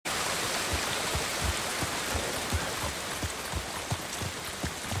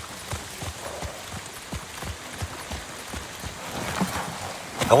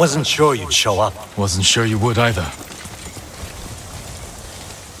I wasn't sure you'd show up. Wasn't sure you would either.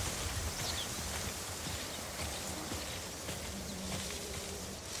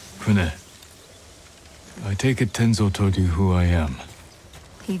 Fune, I take it Tenzo told you who I am.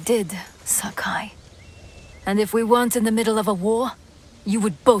 He did, Sakai. And if we weren't in the middle of a war, you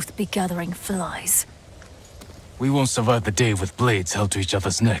would both be gathering flies. We won't survive the day with blades held to each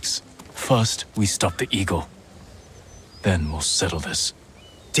other's necks. First, we stop the eagle. Then we'll settle this.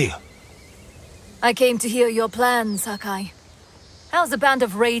 Deal. I came to hear your plan, Sakai. How's a band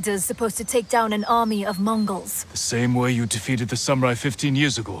of raiders supposed to take down an army of Mongols? The same way you defeated the samurai 15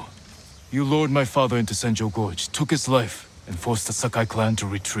 years ago. You lured my father into Senjo Gorge, took his life, and forced the Sakai clan to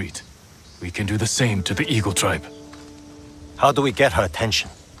retreat. We can do the same to the Eagle tribe. How do we get her attention?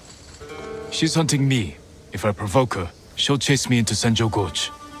 She's hunting me. If I provoke her, she'll chase me into Senjo Gorge.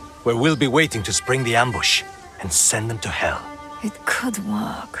 Where we'll be waiting to spring the ambush and send them to hell. It could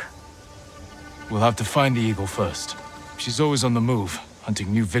work. We'll have to find the eagle first. She's always on the move,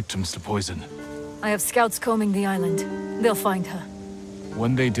 hunting new victims to poison. I have scouts combing the island. They'll find her.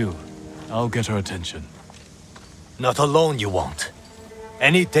 When they do, I'll get her attention. Not alone you won't.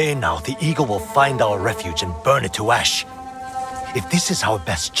 Any day now, the eagle will find our refuge and burn it to ash. If this is our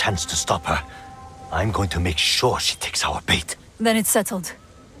best chance to stop her, I'm going to make sure she takes our bait. Then it's settled.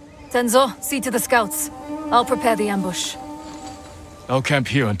 Tenzo, see to the scouts. I'll prepare the ambush. I'll camp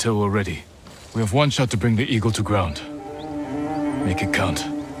here until we're ready. We have one shot to bring the eagle to ground. Make it count.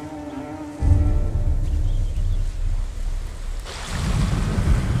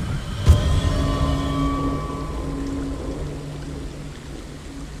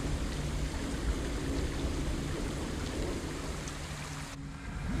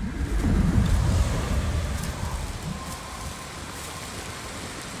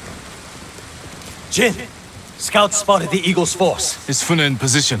 Jin! Scouts spotted the eagle's force. Is Fune in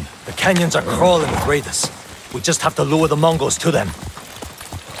position? The canyons are crawling with raiders. We just have to lure the Mongols to them.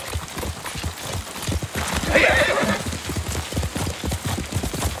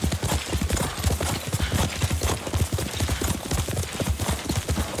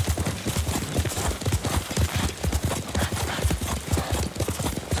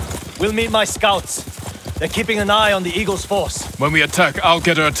 We'll meet my scouts. They're keeping an eye on the eagle's force. When we attack, I'll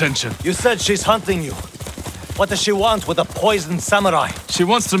get her attention. You said she's hunting you. What does she want with a poisoned samurai? She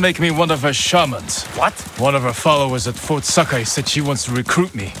wants to make me one of her shamans. What? One of her followers at Fort Sakai said she wants to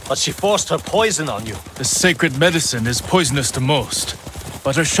recruit me. But she forced her poison on you. The sacred medicine is poisonous to most,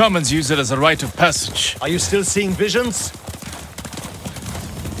 but her shamans use it as a rite of passage. Are you still seeing visions?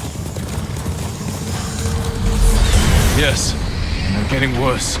 Yes, and they're getting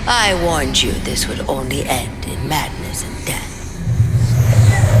worse. I warned you this would only end in madness and death.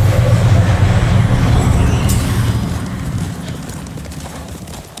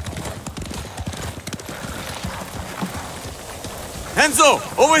 Enzo,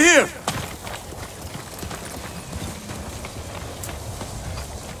 over here!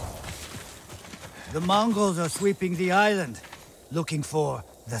 The Mongols are sweeping the island, looking for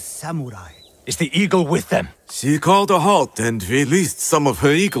the samurai. Is the eagle with them? She called a halt and released some of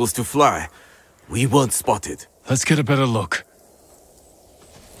her eagles to fly. We weren't spotted. Let's get a better look.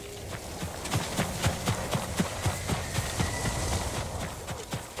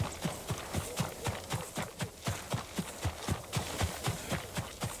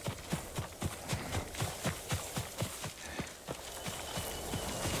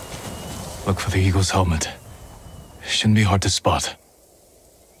 Look for the eagle's helmet. Shouldn't be hard to spot.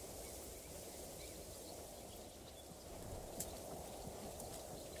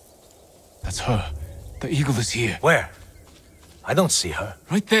 That's her. The eagle is here. Where? I don't see her.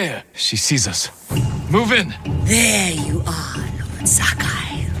 Right there. She sees us. Move in! There you are, Lord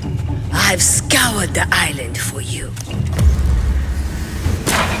Sakai. I've scoured the island for you.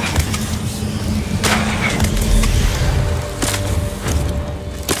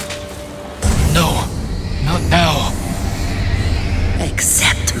 No, not now.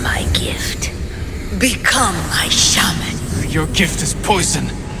 Accept my gift. Become my shaman. Your gift is poison.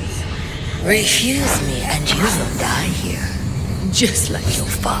 Refuse me and you will die here. Just like your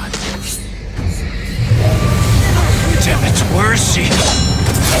father. Damn it, where is she?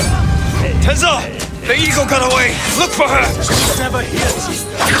 Tenzo! The eagle got away! Look for her! She's never here.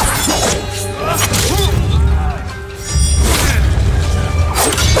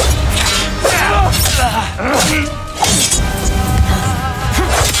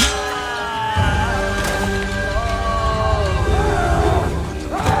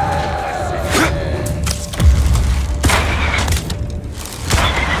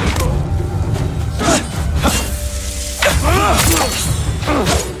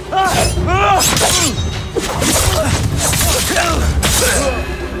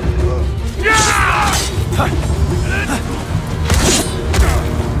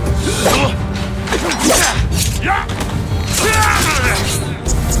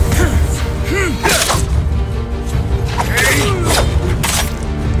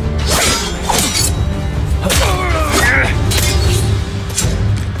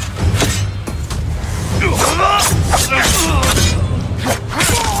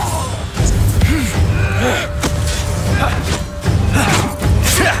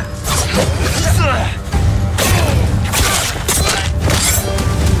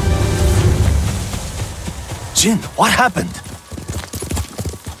 Jin, what happened?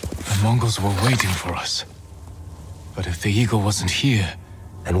 The Mongols were waiting for us. But if the eagle wasn't here...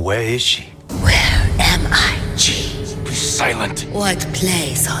 And where is she? Where am I, Ji? Be silent. What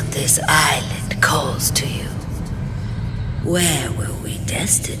place on this island calls to you? Where were we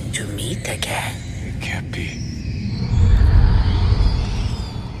destined to meet again? It can't be.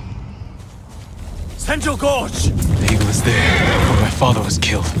 Senjo Gorge! The eagle is there, where my father was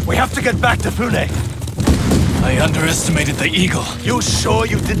killed. We have to get back to Fune. I underestimated the eagle. You sure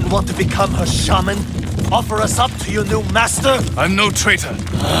you didn't want to become her shaman? Offer us up to your new master? I'm no traitor.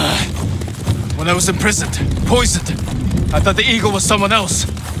 When I was imprisoned, poisoned, I thought the eagle was someone else.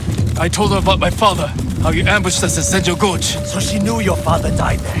 I told her about my father, how you ambushed us at Senjo Gorge. So she knew your father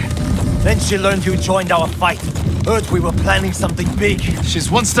died there. Then she learned you joined our fight. Heard we were planning something big.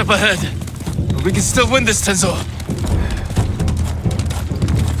 She's one step ahead. But we can still win this, Tenzo.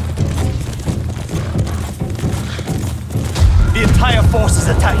 The entire force is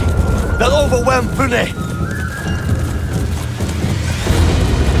attacking. They'll overwhelm Fune.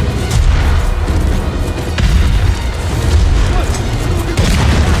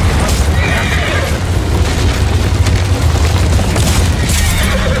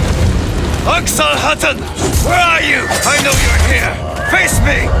 Aksal Hutton! Where are you? I know you're here! Face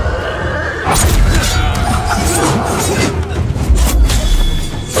me!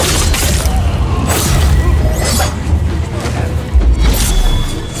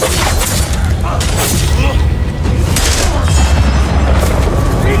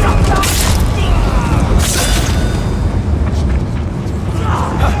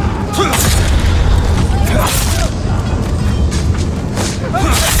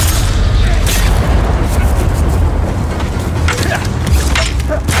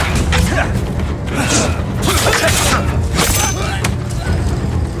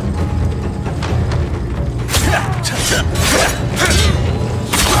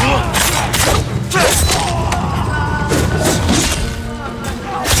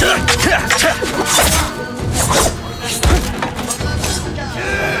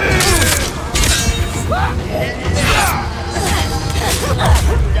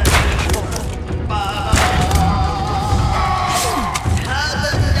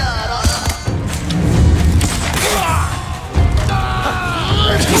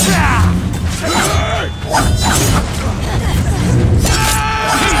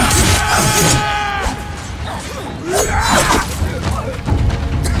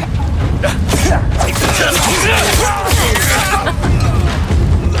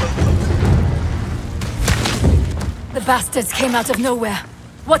 The bastards came out of nowhere.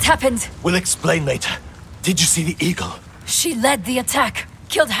 What happened? We'll explain later. Did you see the eagle? She led the attack.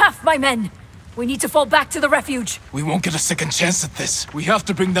 Killed half my men. We need to fall back to the refuge. We won't get a second chance at this. We have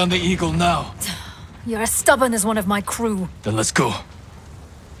to bring down the eagle now. You're as stubborn as one of my crew. Then let's go.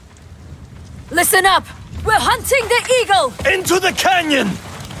 Listen up! We're hunting the eagle! Into the canyon!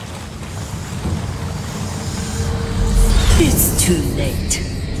 It's too late.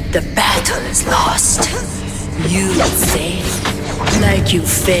 The battle is lost. You failed, like you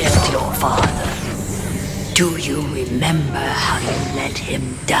failed your father. Do you remember how you let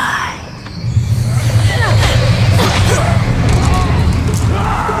him die?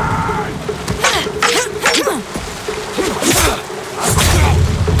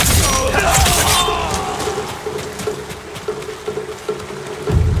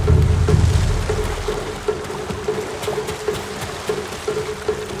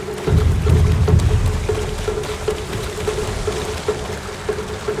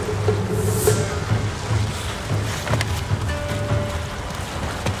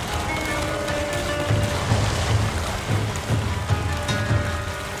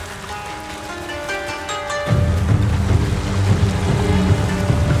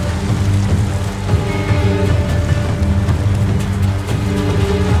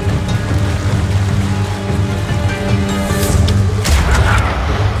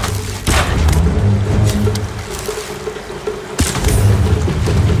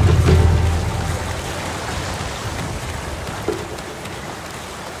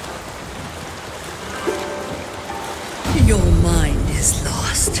 Your mind is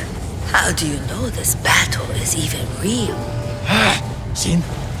lost. How do you know this battle is even real? Jin,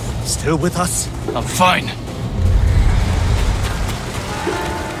 still with us? I'm fine.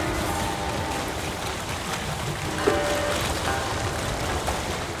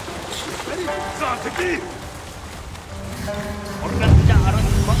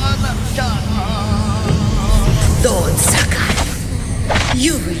 Lord Sakai,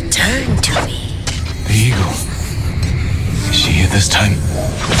 you returned to me. The eagle. she here this time?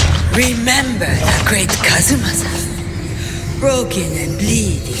 Remember the great Kazuma-san? Broken and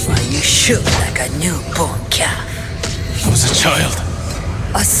bleeding while you shook like a newborn calf. I was a child.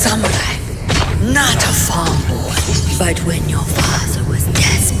 A samurai, not a farm boy. But when your father was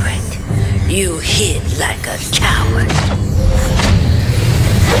desperate, you hid like a coward.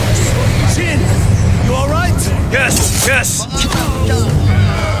 Jin! You alright? Yes, yes!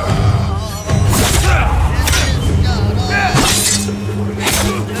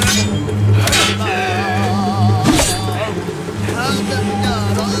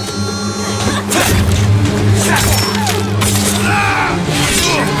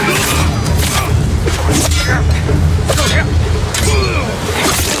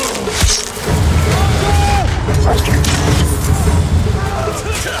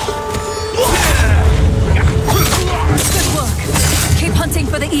 Good work. Keep hunting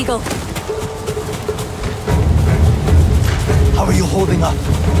for the eagle. How are you holding up?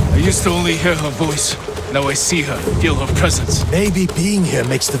 I used to only hear her voice. Now I see her, feel her presence. Maybe being here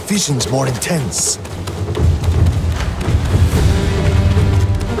makes the visions more intense.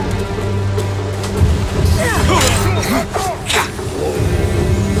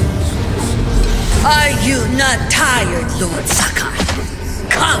 Are you not tired, Lord Sakai?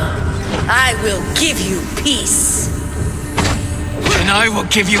 Come, I will give you peace. And I will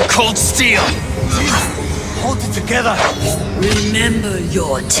give you cold steel. Hold it together! Remember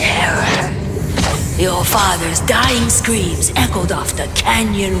your terror. Your father's dying screams echoed off the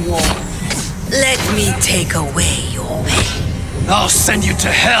canyon wall. Let me take away your pain. I'll send you to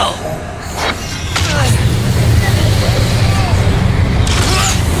hell.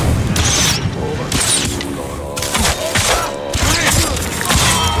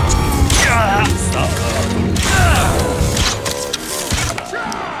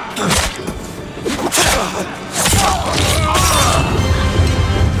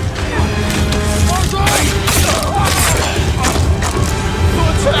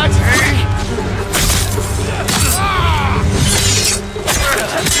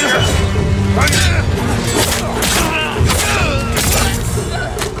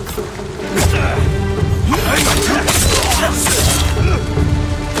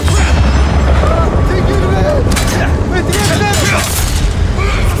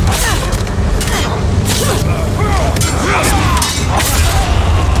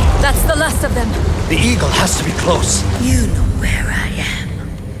 That's the last of them. The eagle has to be close. You know where I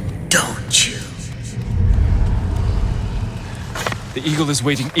am, don't you? The eagle is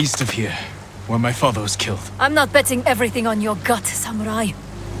waiting east of here, where my father was killed. I'm not betting everything on your gut, samurai.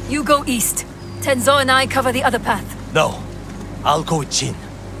 You go east. Tenzo and I cover the other path. No, I'll go with Jin.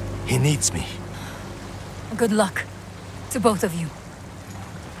 He needs me. Good luck to both of you.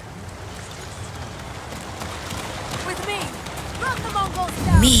 With me! Run the Mongols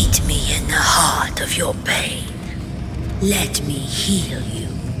down! Meet me in the heart of your pain. Let me heal you.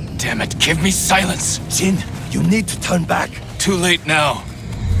 Damn it, give me silence! Jin, you need to turn back. Too late now.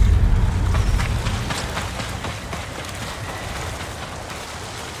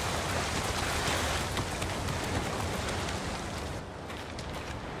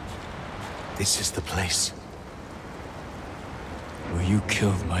 This is the place. Where you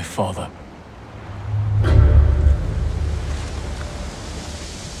killed my father.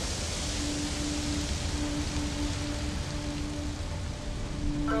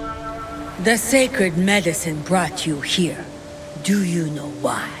 The sacred medicine brought you here. Do you know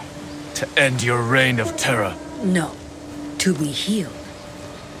why? To end your reign of terror. No, to be healed.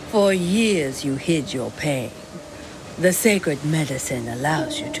 For years you hid your pain. The sacred medicine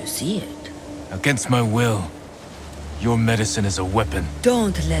allows you to see it. Against my will. Your medicine is a weapon.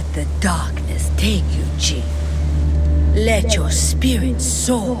 Don't let the darkness take you, Jin. Let your spirit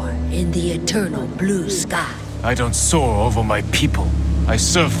soar in the eternal blue sky. I don't soar over my people. I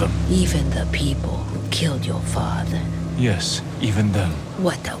serve them. Even the people who killed your father. Yes, even them.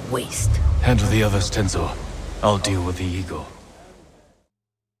 What a waste. Handle the others, Tenzo. I'll deal with the eagle.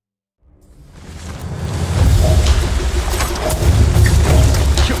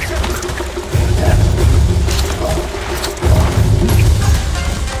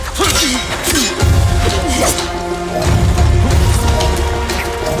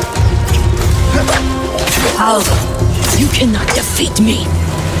 How? You cannot defeat me!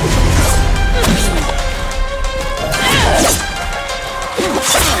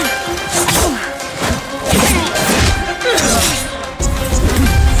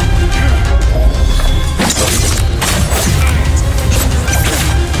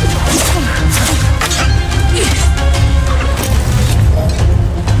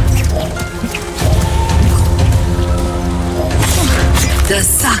 The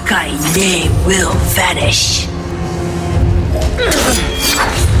Sakai name will vanish.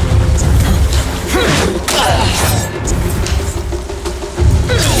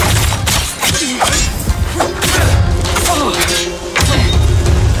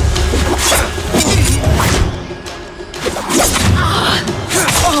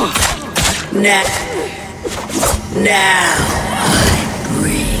 Now I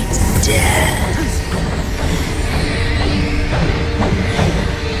bring death.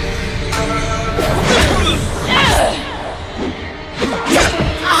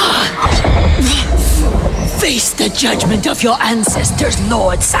 Face the judgment of your ancestors,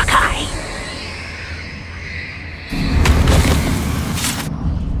 Lord Sakai.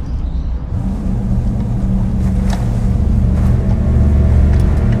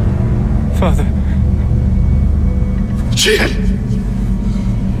 Father. Jin!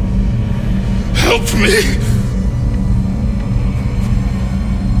 Help me!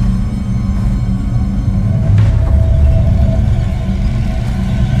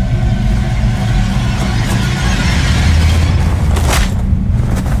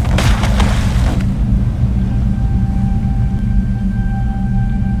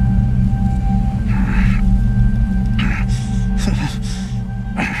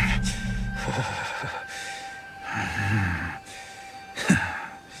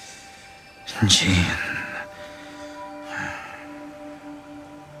 Jin.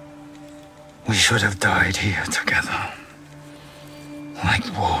 We should have died here together. Like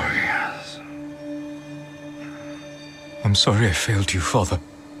warriors. I'm sorry I failed you, Father.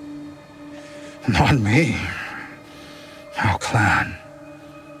 Not me. Our clan.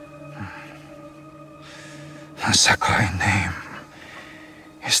 The Sakai name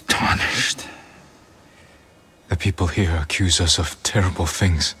is tarnished. The people here accuse us of terrible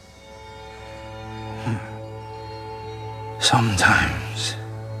things. Sometimes,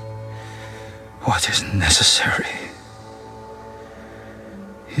 what is necessary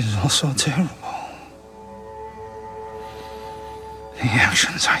is also terrible. The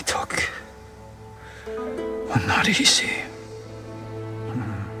actions I took were not easy,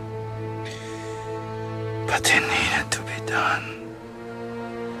 but they needed to be done.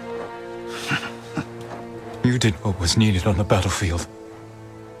 You did what was needed on the battlefield,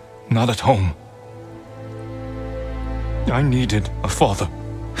 not at home. I needed a father.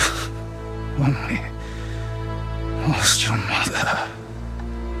 When we lost your mother,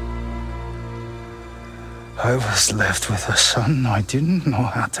 I was left with a son I didn't know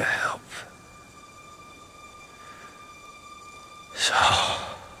how to help. So,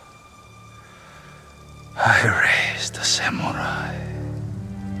 I raised a samurai.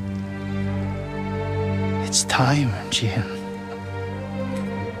 It's time, Jin.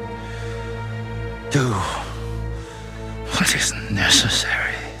 Do what is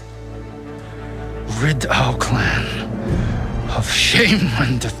necessary. Rid our clan of shame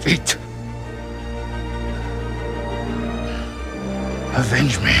and defeat.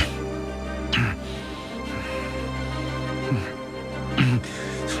 Avenge me.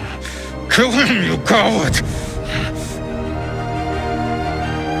 Kill him, you coward!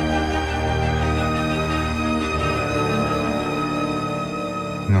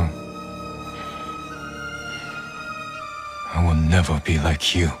 No. I will never be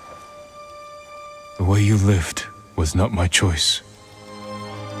like you. The way you lived was not my choice.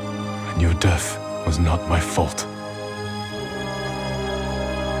 And your death was not my fault.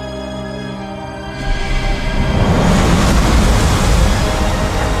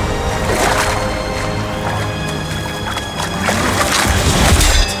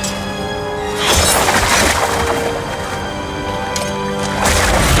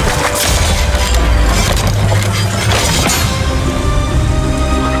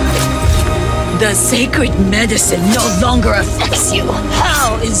 The sacred medicine no longer affects you.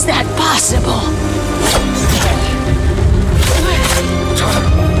 How is that possible?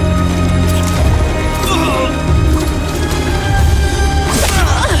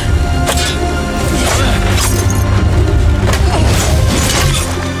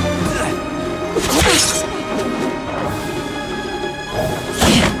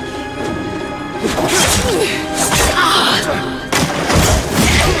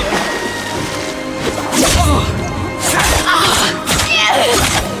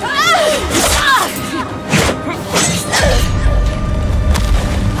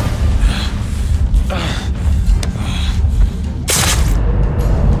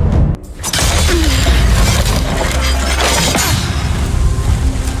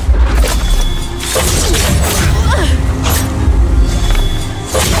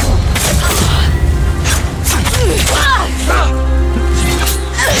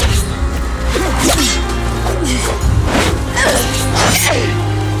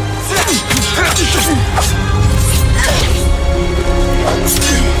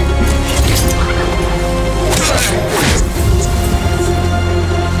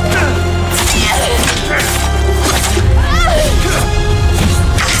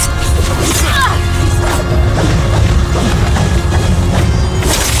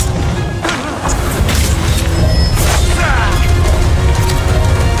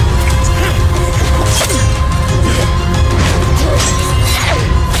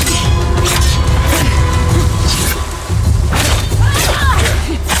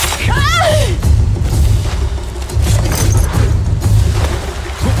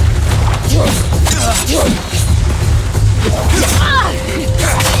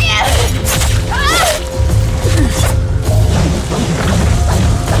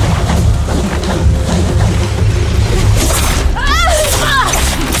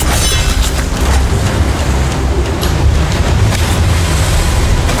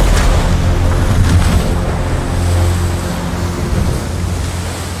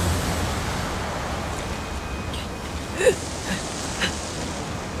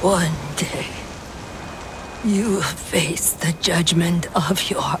 One day, you will face the judgment of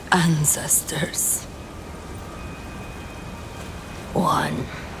your ancestors. One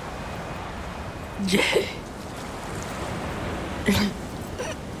day.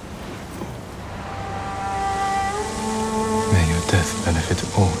 May your death benefit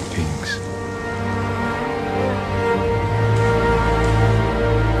all beings.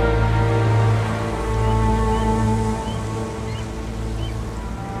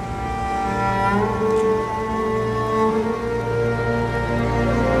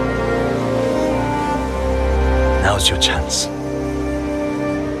 Now's your chance.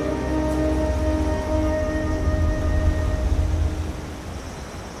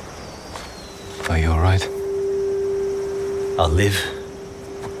 Are you alright? I'll live.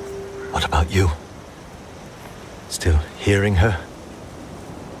 What about you? Still hearing her?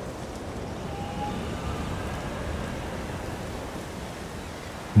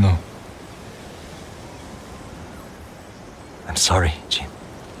 No. I'm sorry, Jin.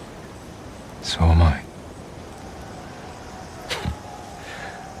 So am I.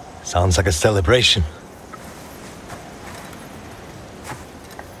 Sounds like a celebration.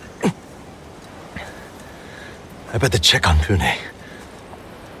 I better check on Pune.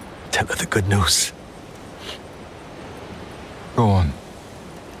 Tell her the good news. Go on.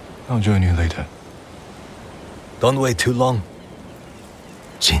 I'll join you later. Don't wait too long.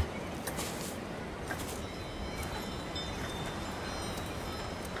 Jin.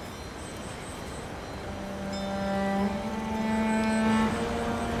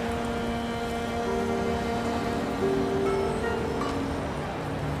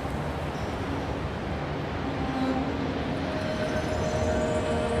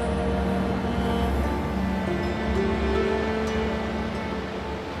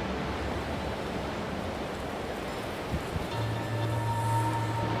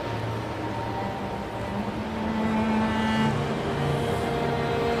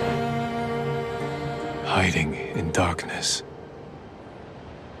 Hiding in darkness.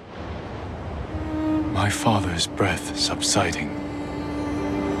 My father's breath subsiding.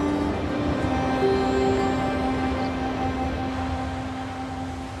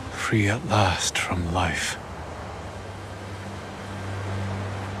 Free at last from life.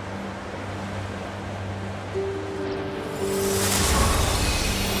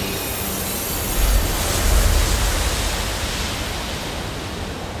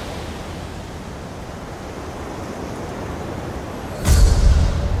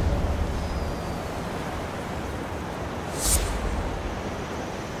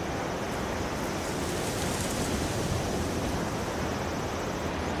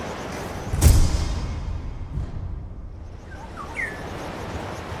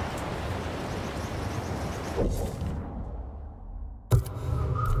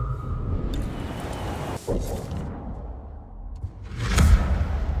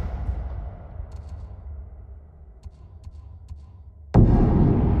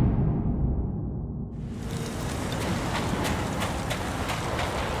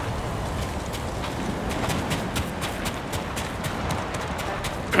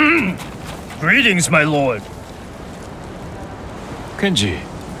 Greetings, my lord. Kenji,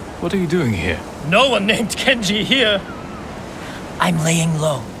 what are you doing here? No one named Kenji here. I'm laying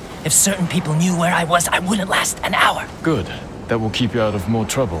low. If certain people knew where I was, I wouldn't last an hour. Good. That will keep you out of more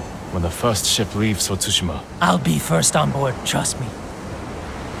trouble when the first ship leaves for Tsushima. I'll be first on board, trust me.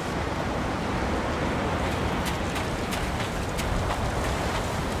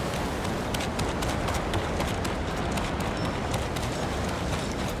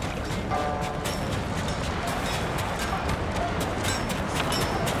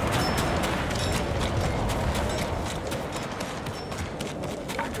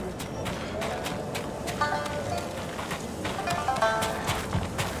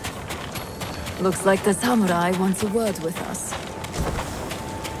 Looks like the samurai wants a word with us.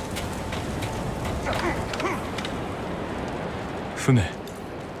 Fune,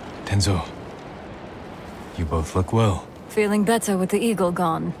 Tenzo, you both look well. Feeling better with the eagle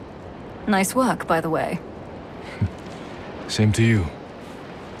gone. Nice work, by the way. Same to you.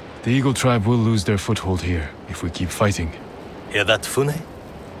 The Eagle tribe will lose their foothold here if we keep fighting. Hear that, Fune?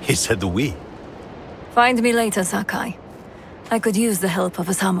 He said we. Find me later, Sakai. I could use the help of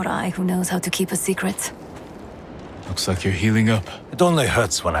a samurai who knows how to keep a secret. Looks like you're healing up. It only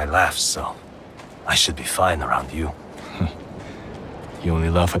hurts when I laugh, so I should be fine around you. You only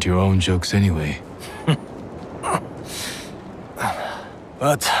laugh at your own jokes anyway.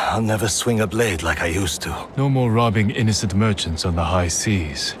 But I'll never swing a blade like I used to. No more robbing innocent merchants on the high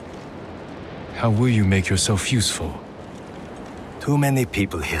seas. How will you make yourself useful? Too many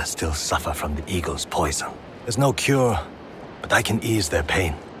people here still suffer from the eagle's poison. There's no cure, but I can ease their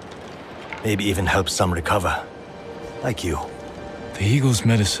pain. Maybe even help some recover. Like you. The eagle's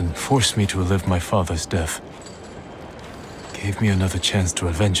medicine forced me to relive my father's death. Gave me another chance to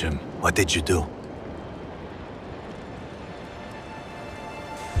avenge him. What did you do?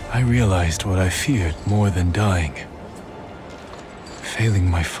 I realized what I feared more than dying. Failing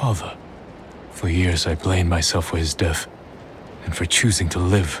my father. For years I blamed myself for his death, and for choosing to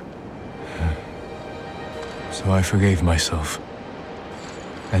live. So I forgave myself.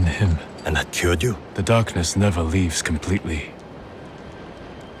 And him. And that cured you? The darkness never leaves completely.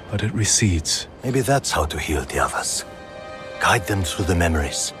 But it recedes. Maybe that's how to heal the others. Guide them through the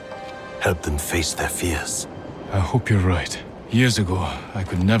memories. Help them face their fears. I hope you're right. Years ago, I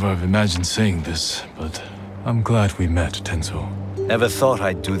could never have imagined saying this, but I'm glad we met, Tenzo. Never thought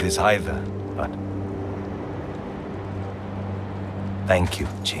I'd do this either, but... Thank you,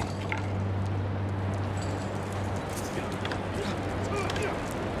 Jin.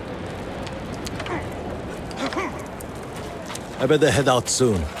 I better head out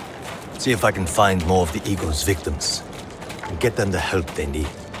soon. See if I can find more of the Eagle's victims. And get them the help they need.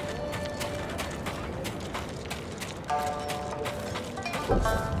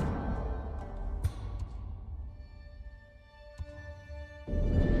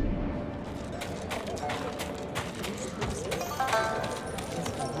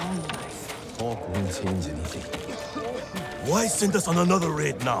 Why send us on another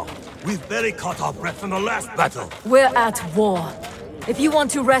raid now? We've barely caught our breath from the last battle. We're at war. If you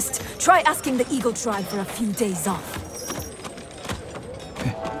want to rest, try asking the Eagle Tribe for a few days off.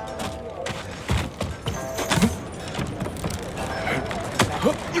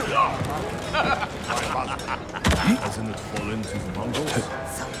 Hasn't it fallen to the Mongols?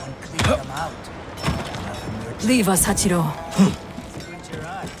 Someone clean them out. Leave us, Hachiro. Squint your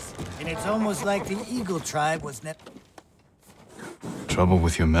eyes. And it's almost like the Eagle Tribe was Trouble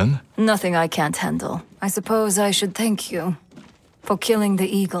with your men? Nothing I can't handle. I suppose I should thank you for killing the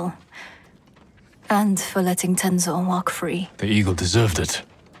eagle. And for letting Tenzo walk free. The eagle deserved it.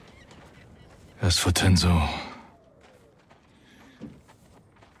 As for Tenzo...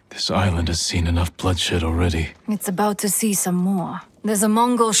 This island has seen enough bloodshed already. It's about to see some more. There's a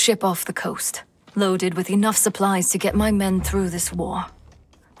Mongol ship off the coast, loaded with enough supplies to get my men through this war.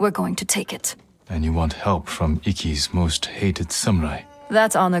 We're going to take it. And you want help from Iki's most hated samurai.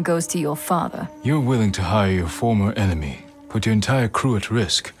 That honor goes to your father. You're willing to hire your former enemy, put your entire crew at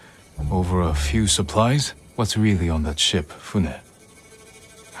risk, over a few supplies? What's really on that ship, Fune?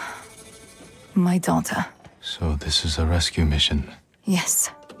 My daughter. So this is a rescue mission?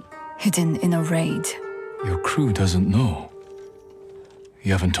 Yes. Hidden in a raid. Your crew doesn't know.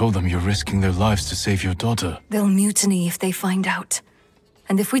 You haven't told them you're risking their lives to save your daughter. They'll mutiny if they find out.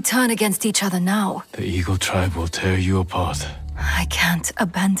 And if we turn against each other now... The Eagle Tribe will tear you apart. I can't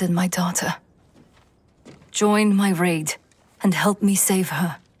abandon my daughter. Join my raid, and help me save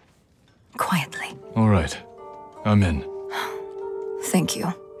her. Quietly. All right. I'm in. Thank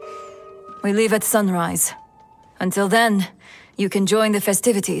you. We leave at sunrise. Until then, you can join the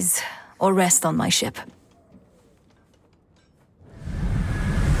festivities, or rest on my ship.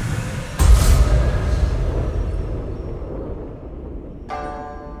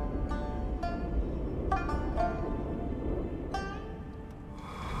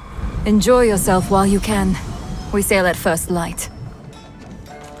 Enjoy yourself while you can. We sail at first light.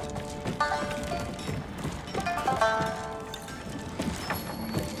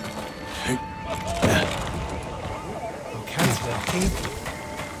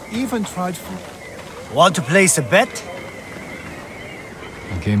 Even tried for... Want to place a bet?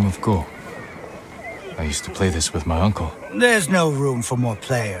 A game of Go. I used to play this with my uncle. There's no room for more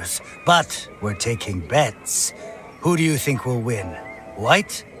players, but we're taking bets. Who do you think will win?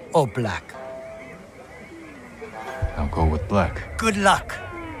 White or black? I'll go with black. Good luck.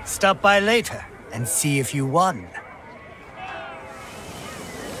 Stop by later and see if you won.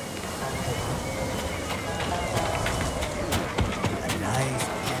 A nice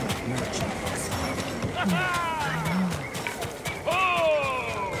pink merchant.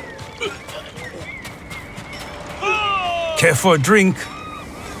 Care for a drink?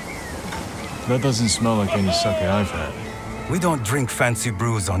 That doesn't smell like any sake I've had. We don't drink fancy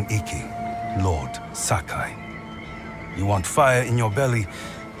brews on Iki, Lord Sakai. You want fire in your belly,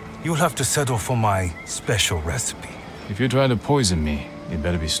 you'll have to settle for my special recipe. If you're trying to poison me, you'd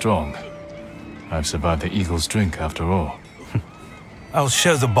better be strong. I've survived the eagle's drink after all. I'll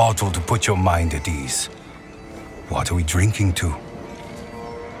share the bottle to put your mind at ease. What are we drinking to?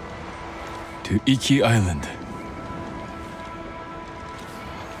 To Iki Island.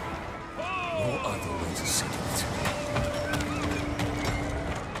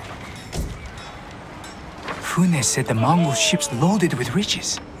 Fune said the Mongol ship's loaded with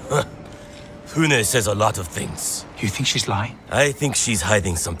riches. Fune says a lot of things. You think she's lying? I think she's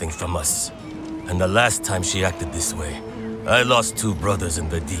hiding something from us. And the last time she acted this way, I lost 2 brothers in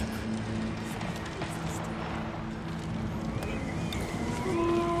the deep.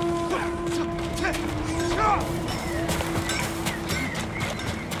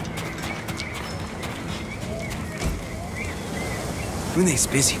 Fune's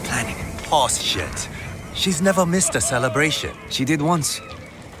busy planning horse shit. She's never missed a celebration. She did once.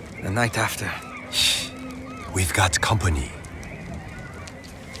 The night after. Shh. We've got company.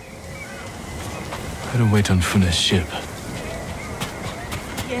 Better wait on Fune's ship.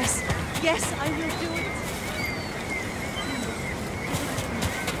 Yes, yes, I will do it.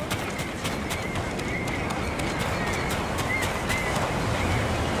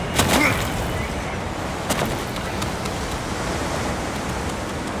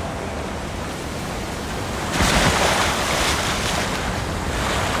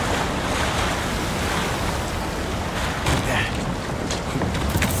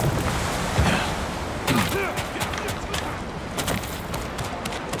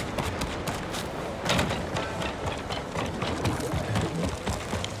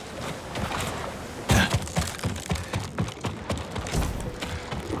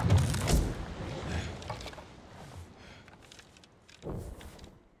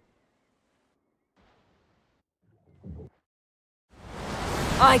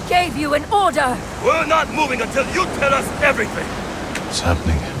 I gave you an order! We're not moving until you tell us everything! What's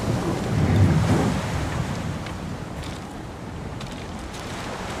happening?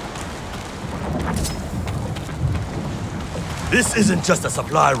 This isn't just a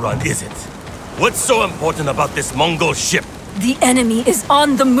supply run, is it? What's so important about this Mongol ship? The enemy is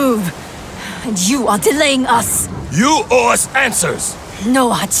on the move, and you are delaying us. You owe us answers!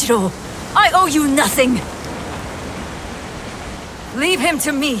 No, Hachiro. I owe you nothing. Leave him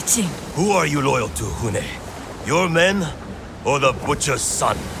to me, Jin. Who are you loyal to, Hune? Your men, or the Butcher's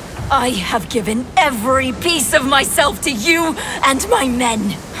son? I have given every piece of myself to you and my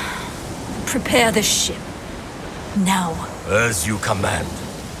men. Prepare the ship. Now. As you command.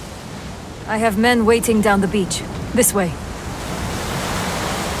 I have men waiting down the beach. This way.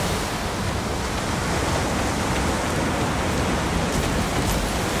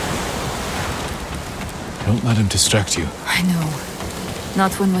 Don't let him distract you. I know.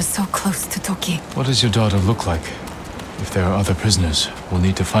 Not when we're so close to Toki. What does your daughter look like? If there are other prisoners, we'll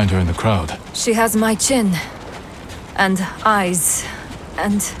need to find her in the crowd. She has my chin. And eyes.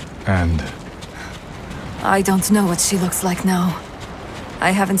 And... I don't know what she looks like now.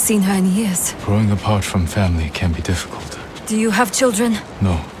 I haven't seen her in years. Growing apart from family can be difficult. Do you have children?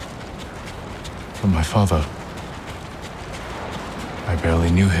 No. But my father... I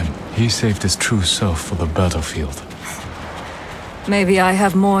barely knew him. He saved his true self for the battlefield. Maybe I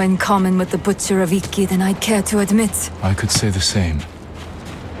have more in common with the Butcher of Iki than I'd care to admit. I could say the same.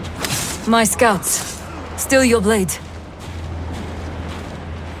 My scouts. Still your blade.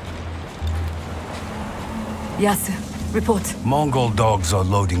 Yasu, report. Mongol dogs are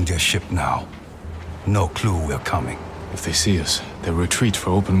loading their ship now. No clue we're coming. If they see us, they'll retreat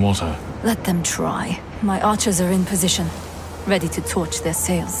for open water. Let them try. My archers are in position, ready to torch their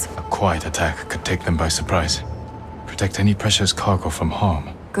sails. A quiet attack could take them by surprise. Protect any precious cargo from harm.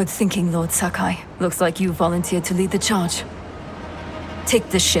 Good thinking, Lord Sakai. Looks like you volunteered to lead the charge. Take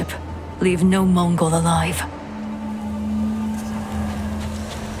the ship. Leave no Mongol alive.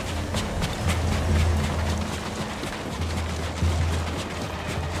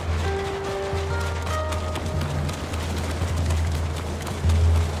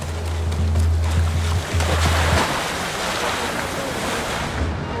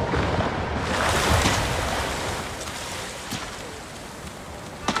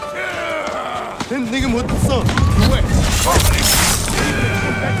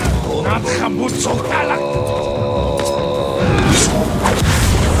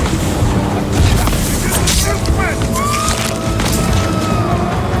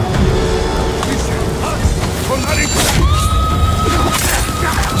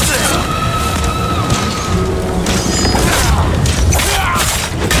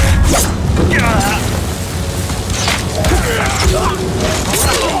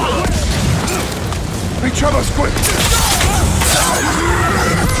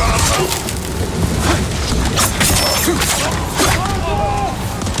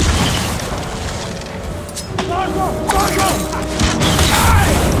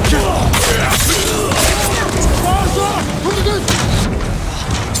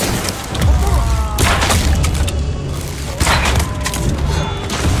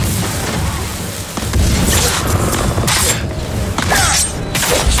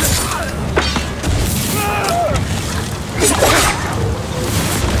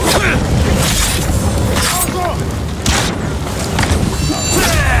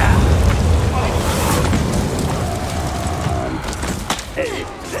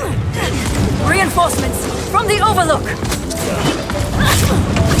 Reinforcements from the Overlook!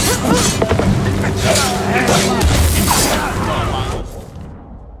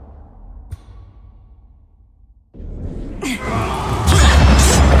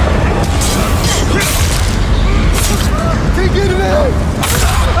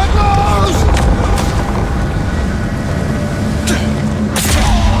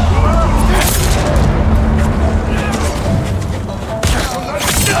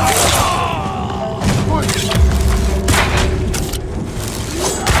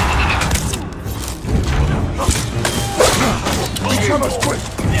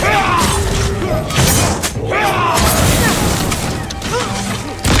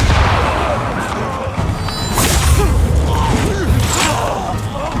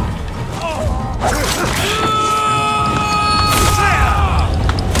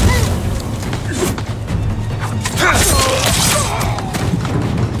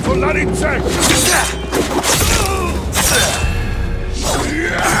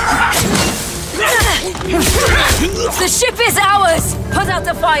 The ship is ours! Put out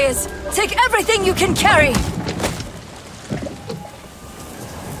the fires! Take everything you can carry!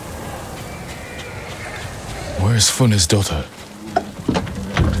 Where's Fune's daughter?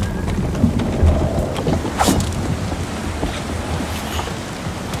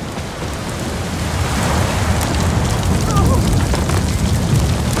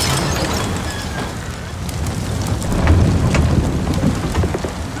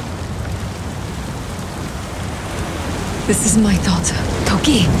 This is my daughter,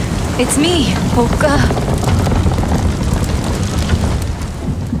 Toki. It's me, Oka.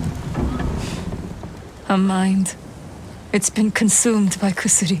 Her mind. It's been consumed by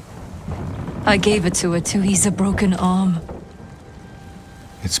Kusuri. I gave it to her to ease a broken arm.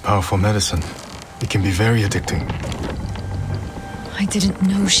 It's powerful medicine. It can be very addicting. I didn't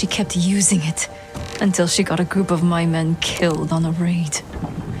know she kept using it until she got a group of my men killed on a raid.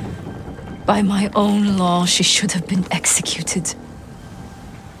 By my own law, she should have been executed.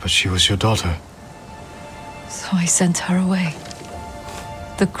 But she was your daughter. So I sent her away.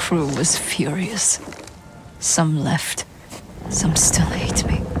 The crew was furious. Some left. Some still hate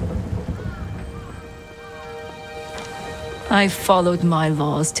me. I followed my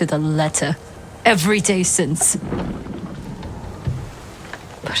laws to the letter every day since.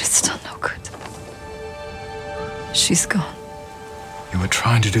 But it's done no good. She's gone. You were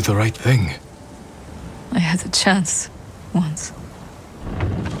trying to do the right thing. I had a chance, once.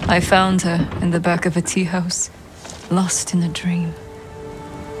 I found her in the back of a tea house, lost in a dream.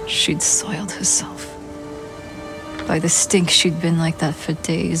 She'd soiled herself. By the stink, she'd been like that for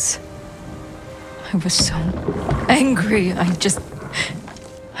days. I was so angry, I just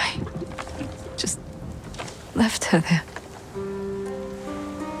left her there.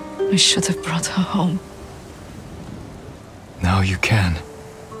 I should have brought her home. Now you can.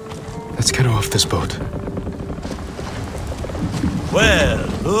 Let's get her off this boat. Well,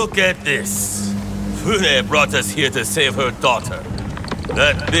 look at this. Fune brought us here to save her daughter.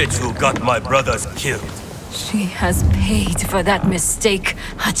 That bitch who got my brothers killed. She has paid for that mistake,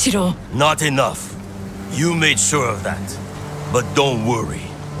 Hachiro. Not enough. You made sure of that. But don't worry.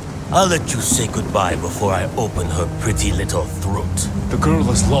 I'll let you say goodbye before I open her pretty little throat. The girl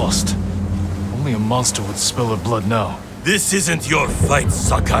is lost. Only a monster would spill her blood now. This isn't your fight,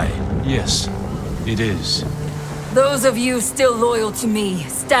 Sakai. Yes, it is. Those of you still loyal to me,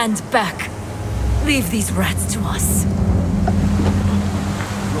 stand back. Leave these rats to us.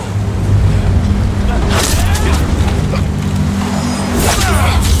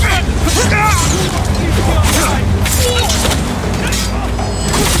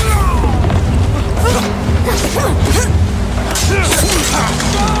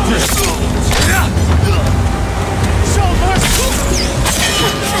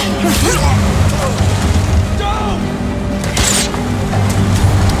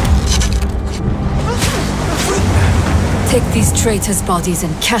 Take these traitors' bodies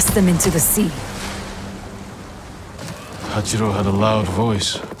and cast them into the sea. Hachiro had a loud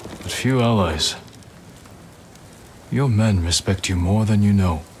voice, but few allies. Your men respect you more than you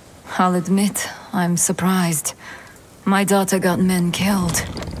know. I'll admit, I'm surprised. My daughter got men killed.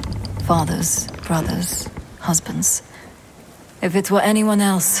 Fathers, brothers, husbands. If it were anyone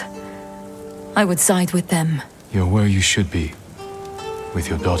else, I would side with them. You're where you should be, with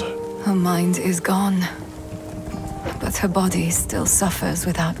your daughter. Her mind is gone. But her body still suffers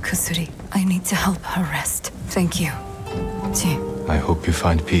without Kusuri. I need to help her rest. Thank you. I hope you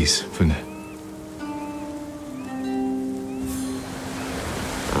find peace, Fune.